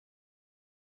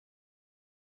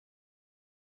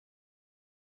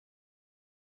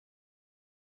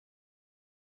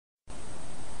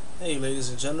Hey ladies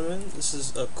and gentlemen, this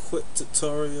is a quick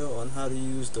tutorial on how to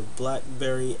use the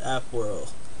BlackBerry App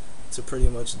World to pretty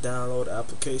much download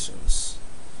applications.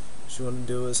 What you want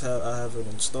to do is I have it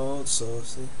installed, so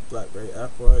see BlackBerry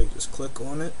App World, you just click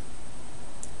on it.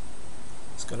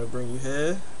 It's going to bring you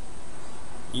here.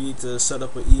 You need to set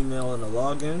up an email and a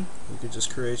login. You could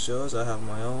just create yours, I have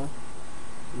my own.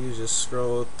 You just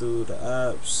scroll through the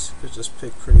apps, you could just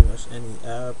pick pretty much any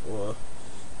app, or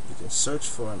you can search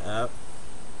for an app.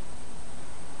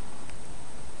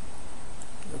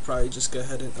 I'll probably just go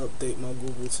ahead and update my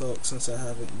Google Talk since I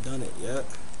haven't done it yet.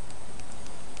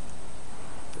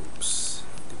 Oops.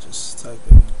 You can just type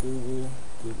in Google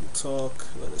Talk,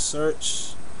 let it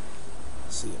search.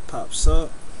 See, it pops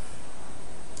up.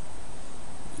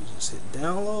 You just hit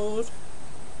download.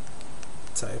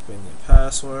 Type in your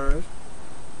password.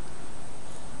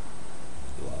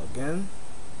 Log in.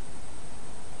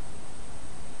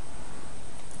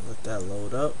 Let that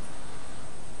load up.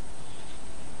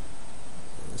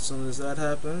 As soon as that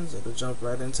happens, it'll jump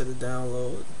right into the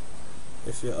download.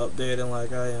 If you're updating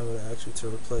like I am, it'll ask you to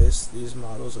replace. These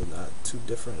models are not too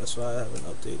different, that's why I haven't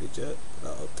updated yet, but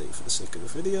I'll update for the sake of the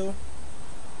video.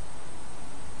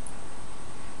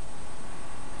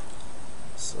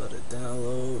 So let it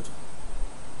download.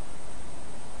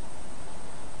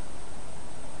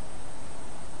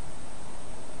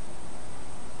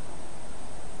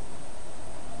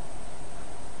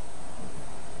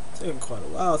 It's taking quite a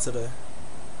while today.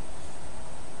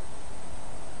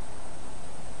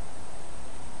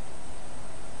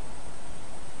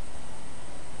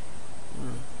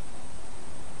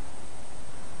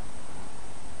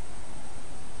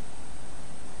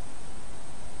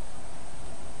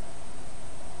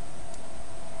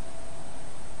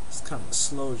 It's kind of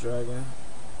slow dragging.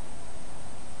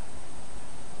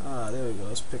 Ah, there we go.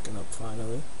 It's picking up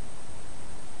finally.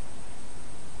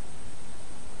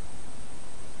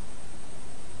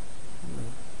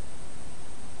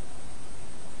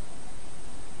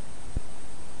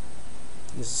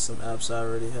 These are some apps I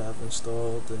already have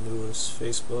installed. The newest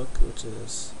Facebook, which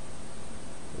is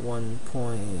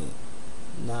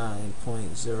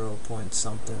 1.9.0 point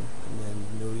something, and then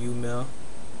new Umail.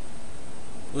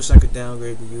 Wish I could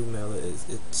downgrade the Umail.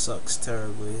 It sucks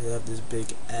terribly. They have this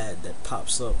big ad that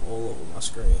pops up all over my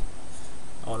screen.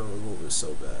 I want to remove it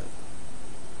so bad.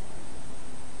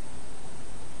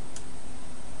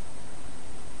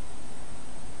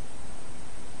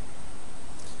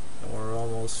 And we're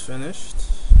almost finished.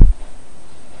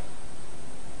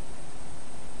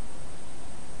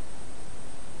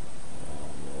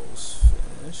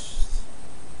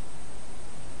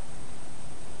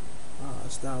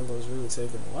 This download is really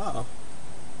taking a while.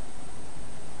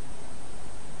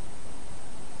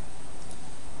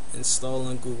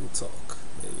 Installing Google Talk.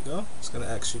 There you go. It's going to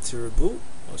ask you to reboot.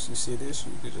 Once you see this,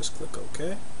 you can just click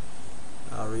OK.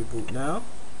 I'll reboot now.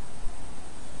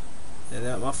 And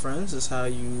that, my friends, is how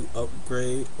you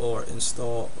upgrade or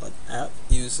install an app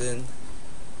using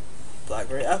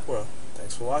BlackBerry App World.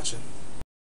 Thanks for watching.